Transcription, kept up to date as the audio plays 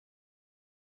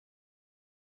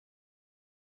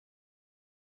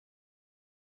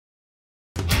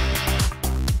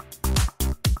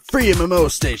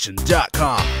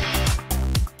FreeMMOStation.com.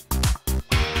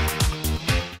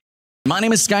 My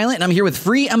name is Skylant, and I'm here with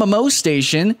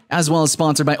FreeMMOStation, as well as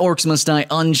sponsored by Orcs Must Die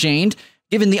Unchained,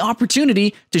 given the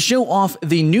opportunity to show off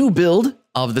the new build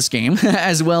of this game,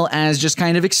 as well as just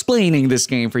kind of explaining this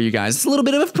game for you guys. It's a little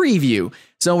bit of a preview.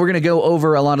 So we're going to go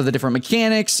over a lot of the different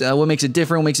mechanics, what makes it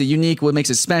different, what makes it unique, what makes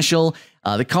it special,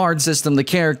 the card system, the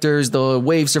characters, the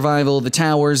wave survival, the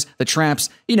towers, the traps,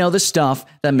 you know, the stuff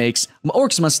that makes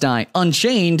Orcs Must Die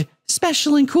Unchained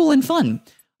special and cool and fun.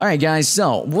 All right, guys,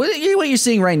 so what you're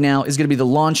seeing right now is going to be the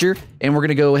launcher, and we're going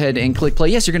to go ahead and click play.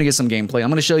 Yes, you're going to get some gameplay. I'm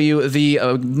going to show you the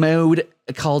mode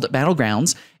called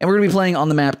Battlegrounds, and we're going to be playing on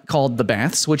the map called The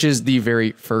Baths, which is the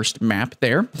very first map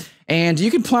there. And you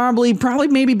can probably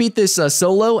maybe beat this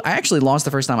solo. I actually lost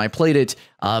the first time I played it,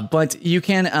 but you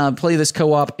can play this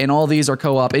co-op, and all these are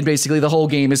co-op, and basically the whole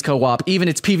game is co-op. Even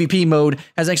its PvP mode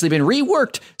has actually been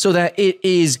reworked so that it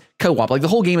is co-op. Like, the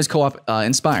whole game is co-op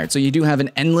inspired. So you do have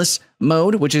an endless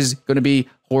mode, which is going to be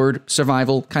horde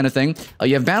survival kind of thing.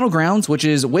 You have Battlegrounds, which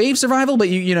is wave survival, but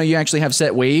you actually have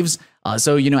set waves.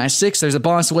 So, at 6, there's a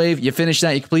boss wave. You finish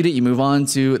that, you complete it, you move on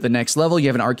to the next level. You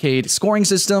have an arcade scoring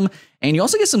system, and you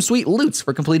also get some sweet loots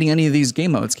for completing any of these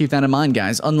game modes. Keep that in mind,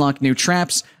 guys. Unlock new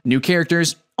traps, new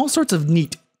characters, all sorts of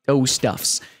neat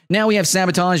stuffs. Now we have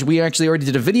Sabotage. We actually already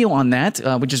did a video on that,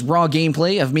 which is raw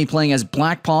gameplay of me playing as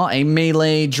Blackpaw, a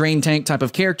melee drain tank type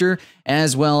of character,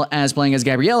 as well as playing as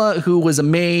Gabriella, who was a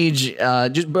mage,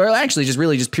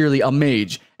 just purely a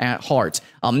mage at heart.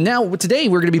 Now, today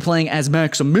we're going to be playing as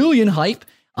Maximilian Hype.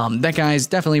 That guy's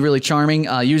definitely really charming,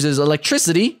 uses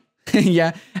electricity,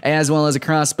 yeah, as well as a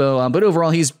crossbow, but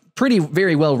overall he's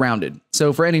very well-rounded.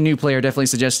 So for any new player, definitely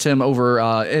suggest him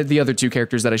over the other two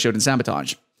characters that I showed in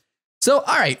Sabotage. So,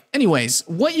 all right, anyways,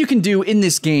 what you can do in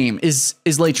this game is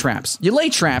lay traps. You lay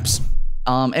traps,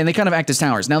 and they kind of act as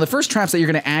towers. Now, the first traps that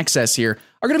you're going to access here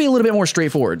are going to be a little bit more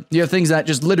straightforward. You have things that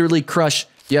just literally crush.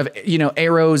 You have,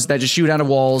 arrows that just shoot out of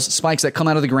walls, spikes that come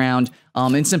out of the ground,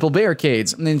 and simple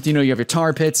barricades. And then, you have your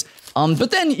tar pits.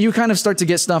 But then you kind of start to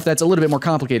get stuff that's a little bit more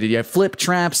complicated. You have flip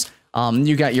traps.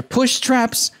 You got your push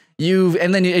traps.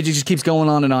 And then it just keeps going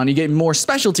on and on. You get more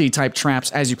specialty type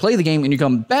traps as you play the game, and you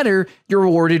become better. You're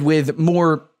rewarded with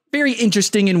more very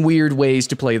interesting and weird ways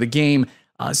to play the game.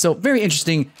 So very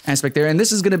interesting aspect there. And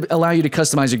this is going to allow you to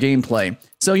customize your gameplay.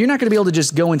 So you're not going to be able to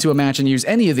just go into a match and use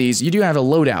any of these. You do have a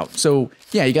loadout. So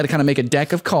yeah, you got to kind of make a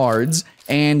deck of cards,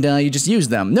 and you just use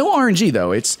them. No RNG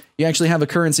though. You actually have a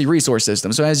currency resource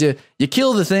system. So as you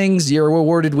kill the things, you're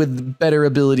rewarded with better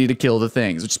ability to kill the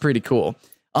things, which is pretty cool.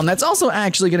 That's also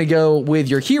actually going to go with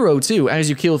your hero, too. As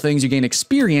you kill things, you gain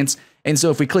experience. And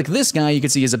so if we click this guy, you can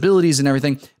see his abilities and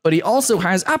everything. But he also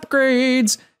has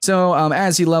upgrades. So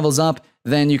as he levels up,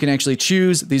 then you can actually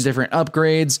choose these different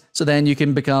upgrades. So then you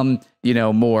can become,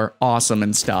 more awesome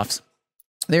and stuff.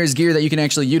 There's gear that you can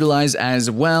actually utilize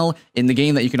as well in the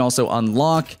game that you can also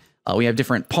unlock. We have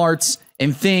different parts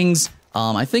and things.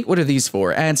 I think, what are these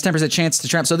for? Adds 10% chance to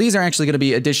trap. So these are actually going to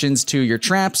be additions to your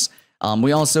traps.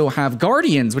 We also have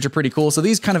Guardians, which are pretty cool. So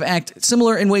these kind of act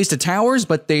similar in ways to towers,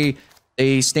 but they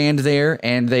stand there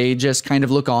and they just kind of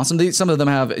look awesome. Some of them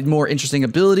have more interesting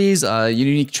abilities,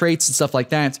 unique traits and stuff like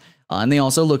that. And they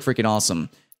also look freaking awesome.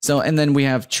 So, and then we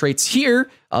have traits here,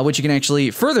 which you can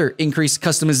actually further increase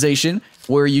customization,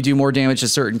 where you do more damage to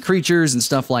certain creatures and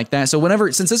stuff like that. So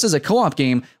since this is a co-op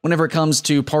game, whenever it comes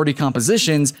to party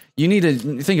compositions, you need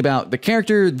to think about the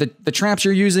character, the traps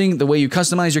you're using, the way you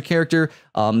customize your character,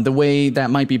 the way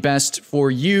that might be best for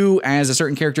you as a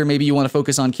certain character. Maybe you want to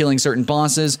focus on killing certain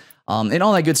bosses, and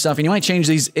all that good stuff. And you might change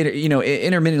these,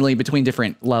 intermittently between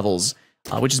different levels.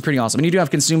 Which is pretty awesome. And you do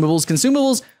have consumables.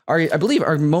 Consumables I believe,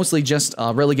 are mostly just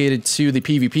relegated to the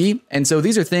PvP. And so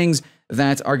these are things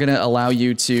that are going to allow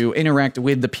you to interact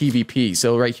with the PvP.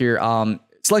 So right here,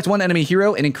 select one enemy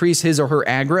hero and increase his or her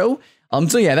aggro.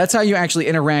 So yeah, that's how you actually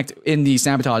interact in the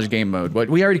Sabotage game mode. But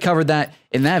we already covered that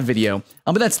in that video,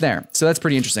 but that's there. So that's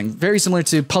pretty interesting. Very similar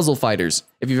to Puzzle Fighters,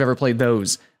 if you've ever played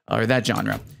those or that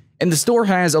genre. And the store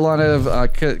has a lot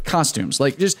of costumes,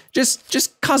 like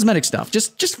just cosmetic stuff,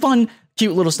 just fun,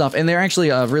 cute little stuff. And they're actually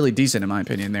really decent in my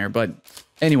opinion there. But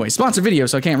anyway, sponsored video,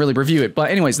 so I can't really review it.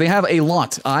 But anyways, they have a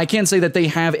lot. I can say that they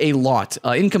have a lot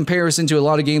in comparison to a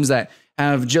lot of games that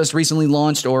have just recently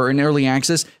launched or in early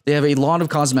access. They have a lot of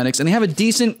cosmetics, and they have a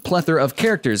decent plethora of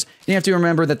characters. You have to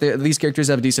remember that these characters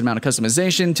have a decent amount of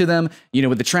customization to them, you know,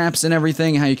 with the traps and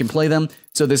everything, how you can play them.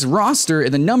 So this roster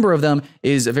and the number of them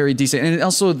is very decent. And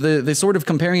also the sort of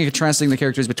comparing and contrasting the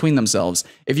characters between themselves.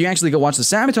 If you actually go watch the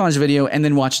Sabotage video and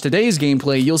then watch today's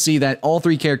gameplay, you'll see that all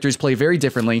three characters play very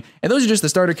differently. And those are just the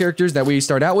starter characters that we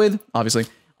start out with, obviously.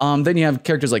 Then you have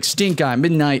characters like Stink Eye,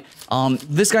 Midnight.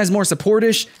 This guy's more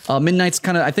supportish. Midnight's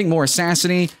kind of, I think, more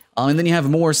assassin-y. And then you have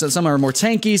more, so some are more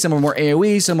tanky, some are more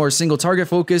AoE, some are single target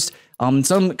focused.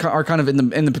 Some are kind of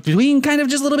in the between, kind of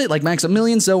just a little bit like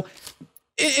Maximilian. So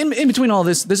in between all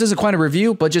this isn't quite a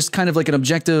review, but just kind of like an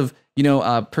objective,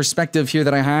 perspective here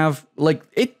that I have. Like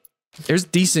there's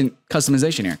decent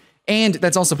customization here, and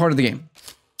that's also part of the game.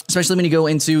 Especially when you go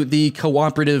into the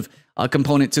cooperative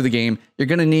component to the game, you're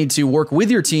going to need to work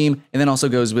with your team, and then also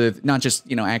goes with not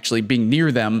just, actually being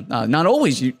near them. Not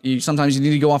always. Sometimes you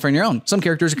need to go off on your own. Some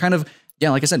characters are kind of,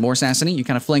 like I said, more assassin-y. You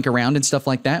kind of flank around and stuff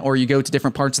like that, or you go to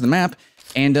different parts of the map,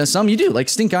 and some you do. Like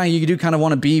Stink Eye, you do kind of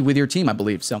want to be with your team, I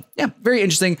believe. So yeah, very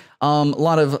interesting. A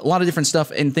lot of different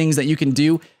stuff and things that you can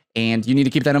do, and you need to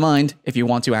keep that in mind if you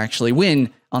want to actually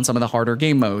win on some of the harder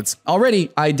game modes.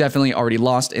 I definitely already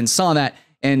lost and saw that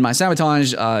in my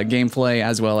Sabotage gameplay,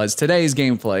 as well as today's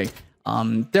gameplay.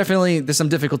 Definitely, there's some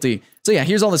difficulty. So yeah,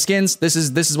 here's all the skins. This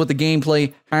is what the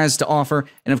gameplay has to offer.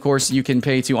 And of course, you can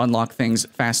pay to unlock things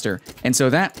faster. And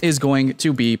so that is going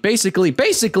to be basically,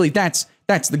 that's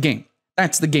the game.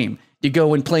 That's the game. You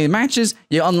go and play matches,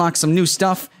 you unlock some new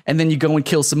stuff, and then you go and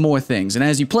kill some more things. And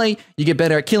as you play, you get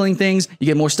better at killing things, you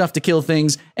get more stuff to kill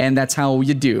things, and that's how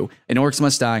you do in Orcs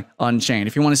Must Die Unchained.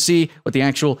 If you want to see what the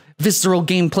actual visceral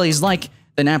gameplay is like,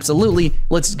 then absolutely,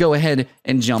 let's go ahead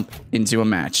and jump into a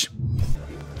match.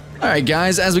 Alright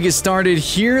guys, as we get started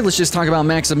here, let's just talk about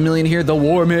Maximilian here, the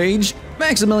War Mage.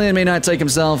 Maximilian may not take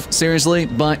himself seriously,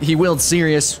 but he wields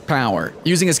serious power.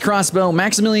 Using his crossbow,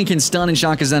 Maximilian can stun and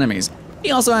shock his enemies. He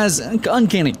also has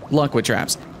uncanny luck with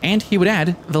traps, and he would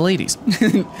add the ladies.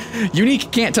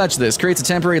 Unique can't touch this, creates a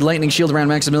temporary lightning shield around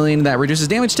Maximilian that reduces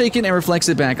damage taken and reflects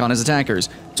it back on his attackers.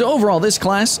 So overall, this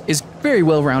class is very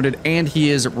well-rounded, and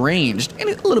he is ranged, and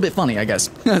a little bit funny, I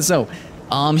guess. So,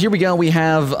 here we go, we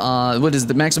have,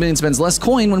 the Maximilian spends less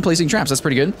coin when placing traps, that's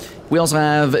pretty good. We also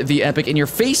have the Epic In Your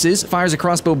Faces, fires a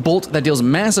crossbow bolt that deals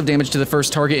massive damage to the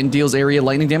first target and deals area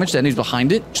lightning damage to enemies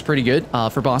behind it, which is pretty good,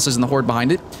 for bosses and the horde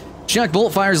behind it. Shock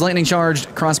Bolt fires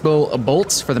lightning-charged crossbow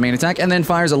bolts for the main attack, and then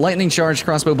fires a lightning-charged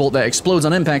crossbow bolt that explodes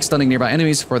on impact, stunning nearby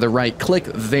enemies for the right click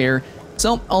there.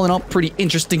 So, all in all, pretty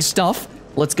interesting stuff.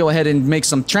 Let's go ahead and make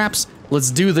some traps.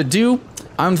 Let's do the do.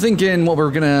 I'm thinking what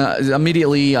we're gonna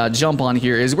immediately jump on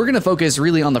here is we're gonna focus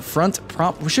really on the front.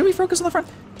 Should we focus on the front?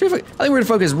 I think we're gonna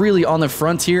focus really on the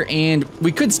front here, and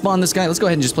we could spawn this guy. Let's go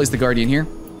ahead and just place the Guardian here.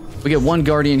 We get one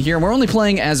Guardian here, and we're only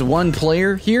playing as one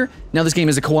player here. Now, this game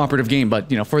is a cooperative game,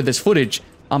 but, for this footage,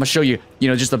 I'm gonna show you,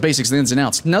 just the basics, the ins and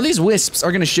outs. Now, these wisps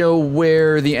are gonna show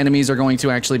where the enemies are going to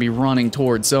actually be running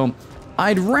towards, so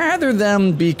I'd rather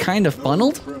them be kind of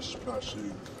funneled.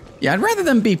 Yeah, I'd rather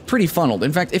them be pretty funneled.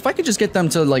 In fact, if I could just get them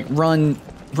to, like, run,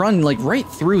 like, right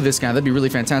through this guy, that'd be really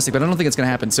fantastic, but I don't think it's gonna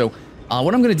happen, so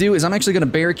what I'm gonna do is I'm actually gonna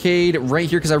barricade right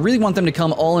here, because I really want them to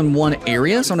come all in one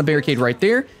area, so I'm gonna barricade right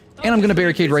there. And I'm going to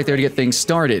barricade right there to get things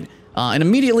started. And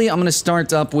immediately, I'm going to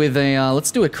start up with a, let's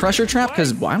do a Crusher Trap,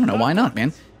 because, well, I don't know, why not,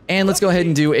 man? And let's go ahead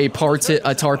and do a tar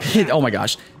pit, oh my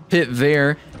gosh, pit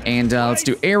there. And let's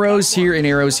do arrows here and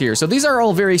arrows here. So these are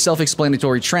all very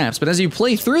self-explanatory traps, but as you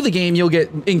play through the game, you'll get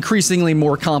increasingly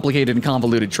more complicated and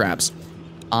convoluted traps.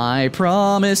 I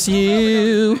promise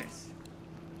you.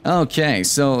 Okay,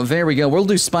 so there we go. We'll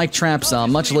do spike traps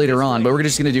much later on, but we're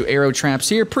just going to do arrow traps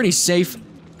here. Pretty safe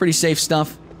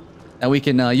stuff. That we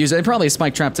can use, and probably a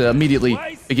spike trap to immediately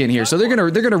begin here. So they're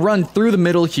gonna run through the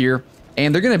middle here,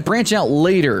 and they're gonna branch out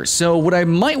later. So what I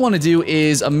might want to do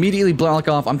is immediately block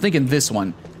off. I'm thinking this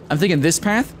one. I'm thinking this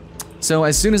path. So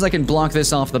as soon as I can block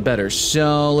this off, the better.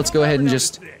 So let's go ahead and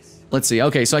just let's see.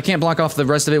 Okay, so I can't block off the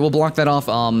rest of it. We'll block that off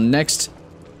next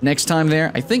time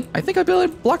there. I think I'll be able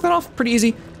to block that off pretty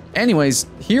easy. Anyways,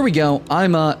 here we go.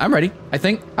 I'm ready. I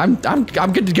think I'm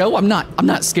good to go. I'm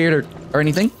not scared or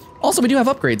anything. Also, we do have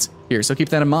upgrades here, so keep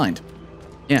that in mind.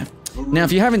 Yeah. Now,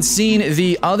 if you haven't seen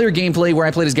the other gameplay where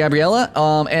I played as Gabriella,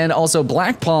 and also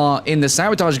Blackpaw in the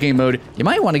Sabotage game mode, you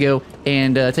might want to go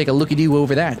and take a looky-doo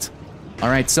over that. All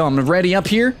right, so I'm ready up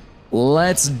here.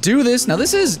 Let's do this. Now,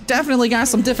 this has definitely got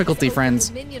some difficulty,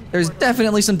 friends. There's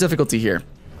definitely some difficulty here.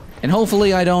 And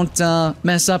hopefully I don't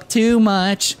mess up too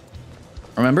much.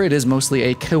 Remember, it is mostly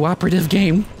a cooperative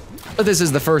game, but this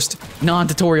is the first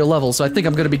non-tutorial level, so I think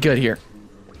I'm going to be good here.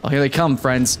 Oh, here they come,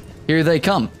 friends. Here they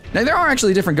come. Now, there are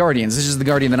actually different Guardians. This is the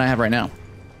Guardian that I have right now.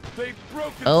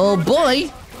 Oh,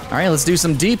 boy. All right, let's do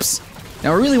some deeps.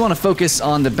 Now, we really want to focus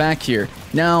on the back here.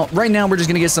 Now, right now, we're just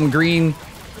going to get some green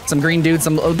dudes,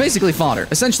 basically fodder.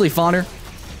 Essentially fodder.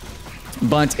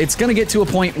 But it's going to get to a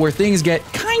point where things get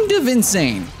kind of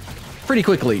insane pretty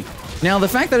quickly. Now, the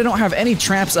fact that I don't have any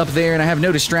traps up there and I have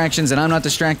no distractions and I'm not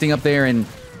distracting up there and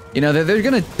You know, they're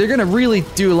gonna really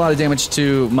do a lot of damage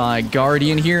to my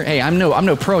Guardian here. Hey, I'm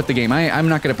no pro at the game. I'm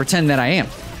not gonna pretend that I am.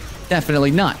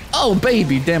 Definitely not. Oh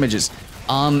baby, damages.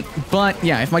 But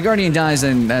yeah, if my Guardian dies,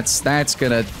 then that's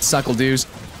gonna suckle dues.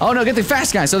 Oh no, get the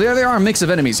fast guys. So there are a mix of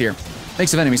enemies here.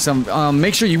 Mix of enemies. So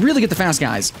make sure you really get the fast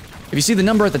guys. If you see the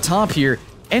number at the top here,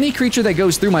 any creature that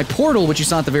goes through my portal, which you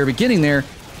saw at the very beginning there,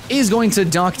 is going to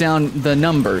knock down the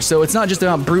number. So it's not just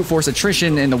about brute force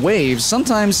attrition and the waves.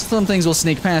 Sometimes some things will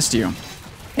sneak past you.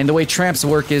 And the way traps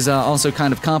work is also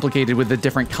kind of complicated with the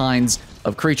different kinds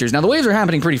of creatures. Now the waves are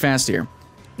happening pretty fast here.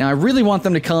 Now I really want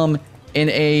them to come in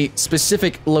a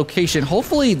specific location.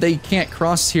 Hopefully they can't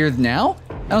cross here now.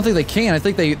 I don't think they can. I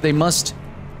think they must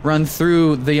run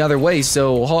through the other way.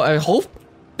 So I hope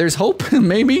there's hope,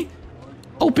 maybe.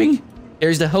 Hoping.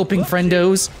 There's the hoping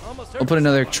friendos. We'll put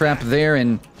another trap there,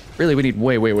 and really we need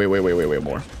way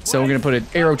more. So we're gonna put an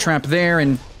arrow trap there,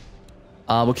 and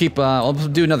we'll keep. I'll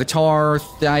do another tar.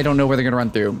 I don't know where they're gonna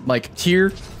run through. Like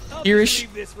here, here-ish.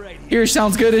 Here-ish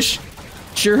sounds goodish.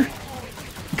 Sure.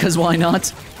 Because why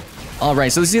not? All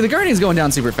right. So see, the Guardian's going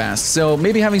down super fast. So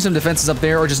maybe having some defenses up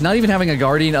there, or just not even having a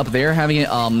Guardian up there, having it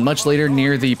much later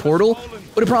near the portal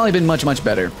would have probably been much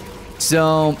better.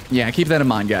 So yeah, keep that in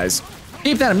mind, guys.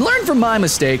 Keep that in. Learn from my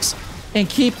mistakes, and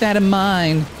keep that in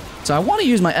mind. So I want to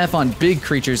use my F on big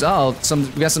creatures. Oh,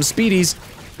 we got some speedies.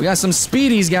 We got some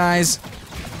speedies, guys.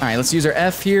 All right, let's use our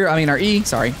F here. I mean our E.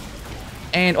 Sorry.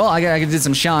 And oh, I did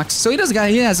some shocks. So he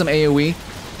has some AOE.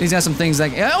 He's got some things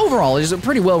like overall, he's a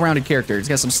pretty well-rounded character. He's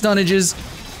got some stunnages.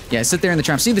 Yeah, sit there in the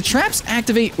trap. See, the traps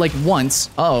activate like once.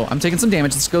 Uh oh, I'm taking some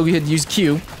damage. Let's go ahead and use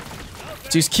Q.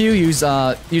 Let's use Q. Use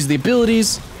the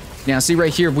abilities. Now, see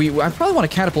right here, I probably want a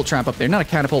catapult trap up there. Not a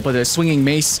catapult, but a swinging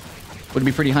mace would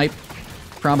be pretty hype,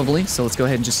 probably. So let's go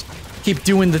ahead and just keep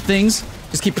doing the things.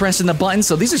 Just keep pressing the buttons.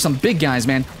 So these are some big guys,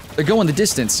 man. They're going the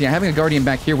distance. Yeah, having a Guardian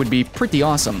back here would be pretty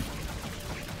awesome.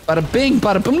 Bada bing,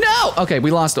 bada boom. No! Okay, we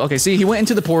lost. Okay, see, he went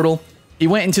into the portal. He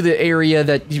went into the area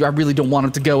that I really don't want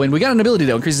him to go in. We got an ability,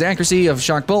 though. Increases accuracy of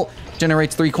Shock Bolt.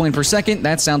 Generates 3 coin per second.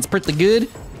 That sounds pretty good.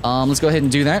 Let's go ahead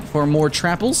and do that for more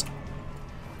trapples.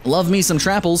 Love me some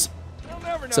trapples.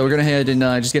 So we're gonna head and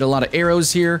just get a lot of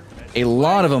arrows here. A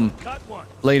lot of them,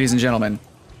 ladies and gentlemen.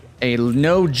 A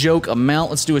no joke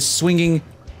amount. Let's do a swinging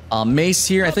mace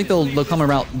here. I think they'll come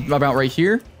about right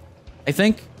here. I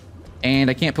think.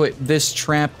 And I can't put this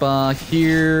trap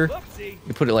here.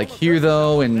 You put it like here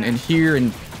though, and here,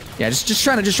 and yeah, just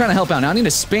trying to help out. Now I need to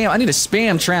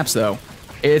spam traps though.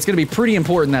 It's gonna be pretty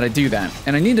important that I do that,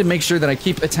 and I need to make sure that I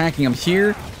keep attacking them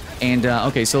here. And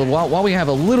okay, so while we have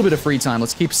a little bit of free time,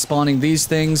 let's keep spawning these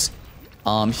things.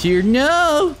 Here,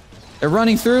 no, they're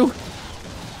running through.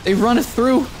 They run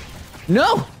through.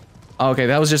 No. Okay,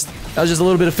 that was just a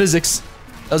little bit of physics.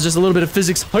 That was just a little bit of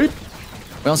physics hype.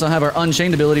 We also have our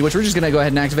Unchained ability, which we're just gonna go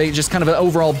ahead and activate. Just kind of an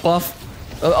overall buff,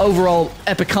 overall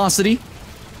epicosity.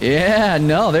 Yeah,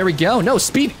 no, there we go. No,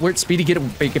 Speed. Where'd Speedy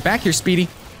get back here, Speedy?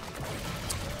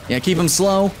 Yeah, keep him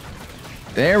slow.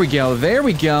 There we go. There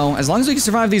we go. As long as we can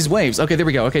survive these waves. Okay, there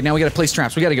we go. Okay, now we gotta place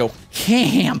traps. We gotta go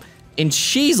ham and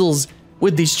cheezels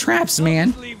with these traps,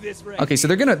 man. Okay, so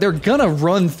they're gonna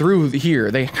run through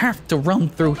here. They have to run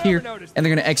through here, and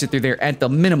they're gonna exit through there at the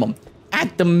minimum.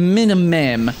 At the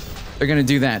minimum. They're gonna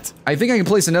do that. I think I can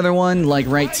place another one like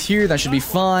right here. That should be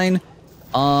fine.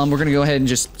 We're gonna go ahead and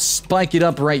just spike it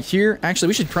up right here. Actually,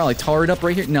 we should probably tar it up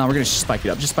right here. No, we're gonna spike it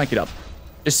up. Just spike it up.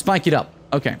 Just spike it up.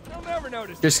 Okay.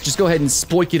 Just go ahead and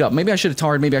spoik it up. Maybe I should have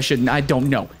tarred. Maybe I shouldn't. I don't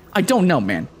know. I don't know,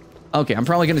 man. Okay, I'm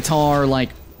probably gonna tar like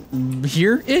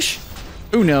here-ish.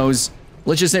 Who knows?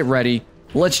 Let's just hit ready.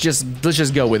 Let's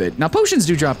just go with it. Now potions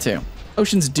do drop too.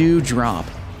 Potions do drop.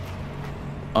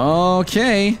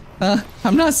 Okay.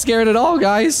 I'm not scared at all,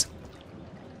 guys.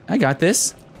 I got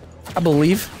this. I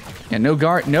believe. Yeah, no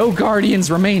guardians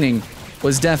remaining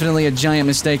was definitely a giant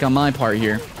mistake on my part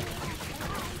here.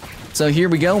 So here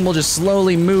we go, and we'll just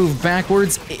slowly move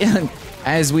backwards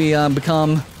as we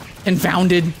become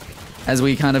confounded, as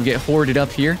we kind of get hoarded up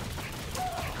here.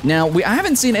 Now, I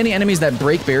haven't seen any enemies that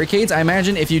break barricades. I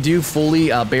imagine if you do fully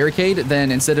barricade,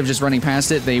 then instead of just running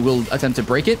past it, they will attempt to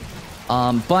break it.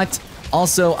 But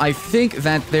also, I think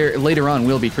that there later on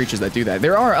will be creatures that do that.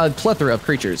 There are a plethora of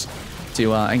creatures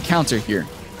to encounter here.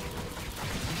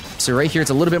 So right here, it's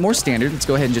a little bit more standard. Let's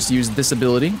go ahead and just use this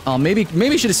ability. Maybe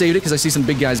should have saved it because I see some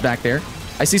big guys back there.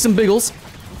 I see some biggles.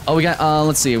 Oh, we got,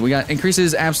 let's see. We got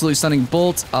increases absolute stunning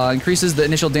bolt, increases the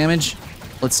initial damage.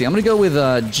 Let's see. I'm going to go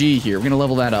with G here. We're going to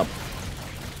level that up.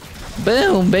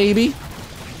 Boom, baby.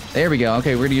 There we go.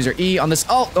 Okay, we're going to use our E on this.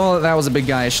 Oh, that was a big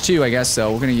guyish too, I guess.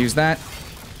 So we're going to use that.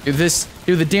 Do this.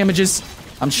 Do the damages.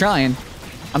 I'm trying.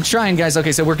 I'm trying, guys.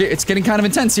 Okay, so it's getting kind of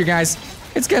intense here, guys.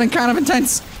 It's getting kind of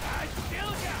intense.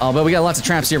 Oh, but we got lots of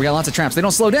traps here. We got lots of traps. They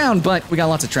don't slow down, but we got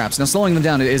lots of traps. Now, slowing them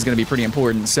down is going to be pretty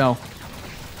important, so...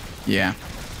 Yeah.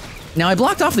 Now, I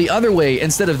blocked off the other way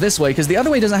instead of this way, because the other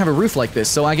way doesn't have a roof like this,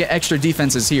 so I get extra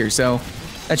defenses here, so...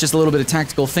 That's just a little bit of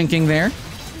tactical thinking there.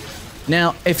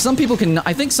 Now, if some people can...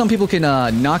 I think some people can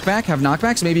knock back, have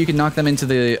knockbacks. Maybe you can knock them into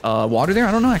the water there.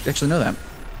 I don't know. I actually know that.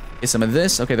 Get some of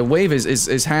this. Okay, the wave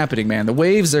is happening, man. The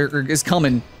waves is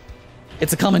coming.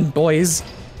 It's a-coming, boys.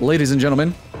 Ladies and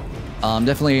gentlemen.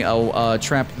 Definitely a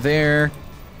trap there.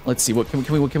 Let's see. What can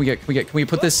we get? Can we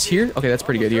put this here? Okay, that's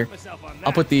pretty good here.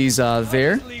 I'll put these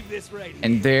there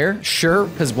and there. Sure,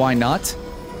 because why not?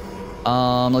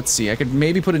 Let's see. I could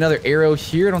maybe put another arrow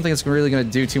here. I don't think it's really going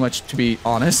to do too much, to be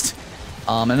honest.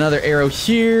 Another arrow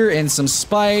here and some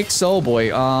spikes. Oh boy.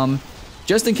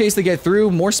 Just in case they get through,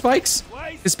 more spikes.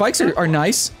 The spikes are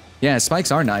nice. Yeah,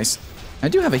 spikes are nice. I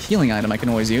do have a healing item I can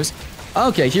always use.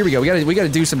 Okay, here we go. We gotta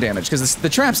do some damage because the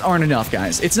traps aren't enough,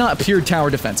 guys. It's not a pure tower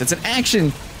defense. It's an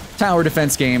action tower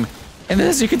defense game, and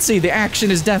as you can see, the action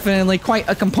is definitely quite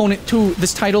a component to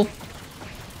this title.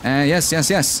 Yes.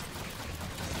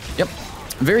 Yep.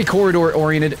 Very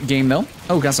corridor-oriented game though.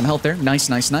 Oh, got some health there. Nice.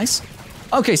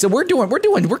 Okay, so we're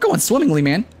going swimmingly,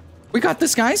 man. We got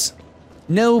this, guys.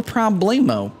 No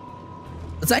problemo.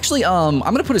 Let's actually, I'm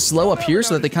gonna put a slow up here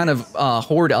so that they kind of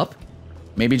hoard up.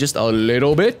 Maybe just a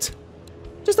little bit.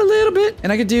 Just a little bit.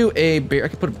 And I could do I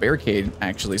could put a barricade,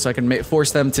 actually, so I can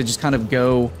force them to just kind of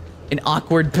go in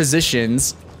awkward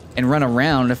positions and run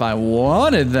around if I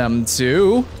wanted them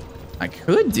to. I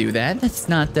could do that. That's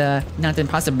not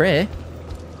impossible.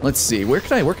 Let's see. Where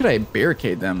could I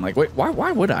barricade them? Like, wait,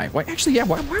 why would I? Why, actually, yeah,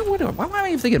 why would I? Why am I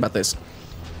even thinking about this?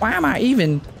 Why am I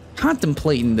even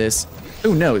contemplating this?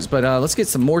 Who knows? But let's get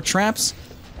some more traps.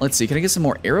 Let's see. Can I get some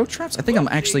more arrow traps? I think I'm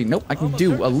actually... Nope. I can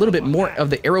do a little bit more of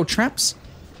the arrow traps.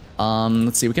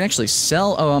 Let's see. We can actually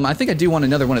sell... Oh, I think I do want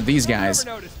another one of these guys.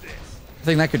 I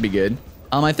think that could be good.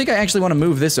 I think I actually want to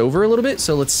move this over a little bit.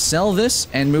 So let's sell this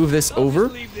and move this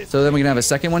over. So then we can have a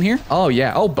second one here. Oh,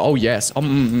 yeah. Oh yes.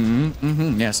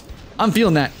 Yes. I'm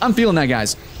feeling that. I'm feeling that,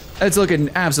 guys. It's looking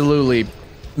absolutely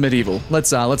medieval.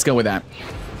 Let's go with that.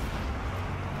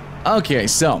 Okay,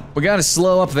 so we got to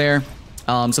slow up there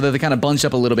so that they kind of bunch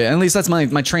up a little bit. At least that's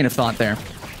my train of thought there.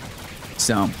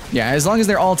 So, yeah, as long as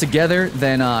they're all together,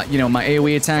 then, you know, my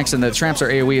AoE attacks and the traps are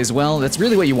AoE as well. That's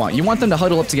really what you want. You want them to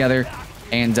huddle up together,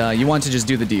 and you want to just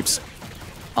do the deeps.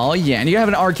 Oh, yeah, and you have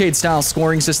an arcade-style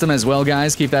scoring system as well,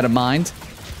 guys. Keep that in mind.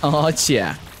 Oh,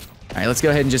 yeah. All right, let's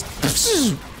go ahead and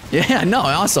just... Yeah, no,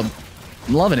 awesome.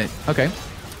 I'm loving it. Okay.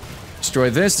 Destroy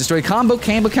this. Destroy combo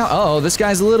count. Oh, this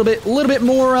guy's a little bit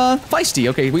more feisty.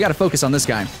 Okay, we got to focus on this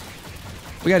guy.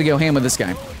 We got to go ham with this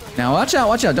guy. Now, watch out,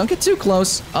 watch out. Don't get too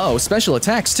close. Oh, special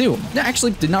attacks, too.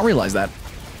 Actually, did not realize that.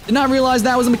 Did not realize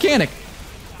that was a mechanic.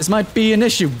 This might be an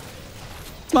issue.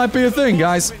 This might be a thing,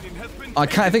 guys. I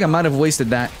think I might have wasted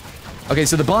that. Okay,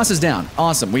 so the boss is down.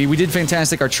 Awesome. We did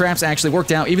fantastic. Our traps actually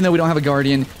worked out, even though we don't have a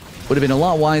guardian. Would have been a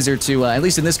lot wiser to, at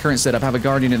least in this current setup, have a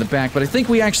guardian in the back. But I think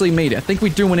we actually made it. I think we're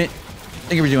doing it.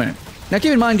 Now,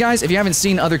 keep in mind, guys, if you haven't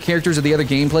seen other characters or the other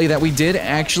gameplay that we did,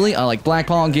 actually, like Black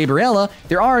Paul and Gabriella,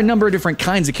 there are a number of different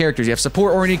kinds of characters. You have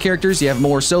support-oriented characters, you have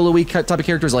more solo-y type of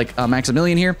characters like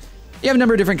Maximilian here. You have a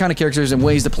number of different kind of characters and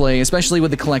ways to play, especially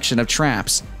with the collection of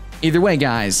traps. Either way,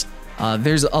 guys,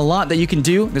 there's a lot that you can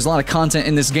do. There's a lot of content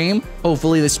in this game.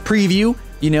 Hopefully, this preview,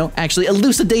 you know, actually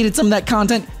elucidated some of that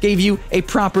content, gave you a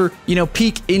proper, you know,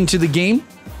 peek into the game.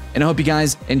 And I hope you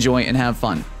guys enjoy and have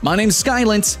fun. My name's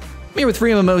Skylint. I'm here with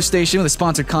FreeMMOStation with the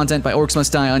sponsored content by Orcs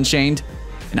Must Die Unchained,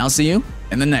 and I'll see you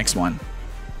in the next one.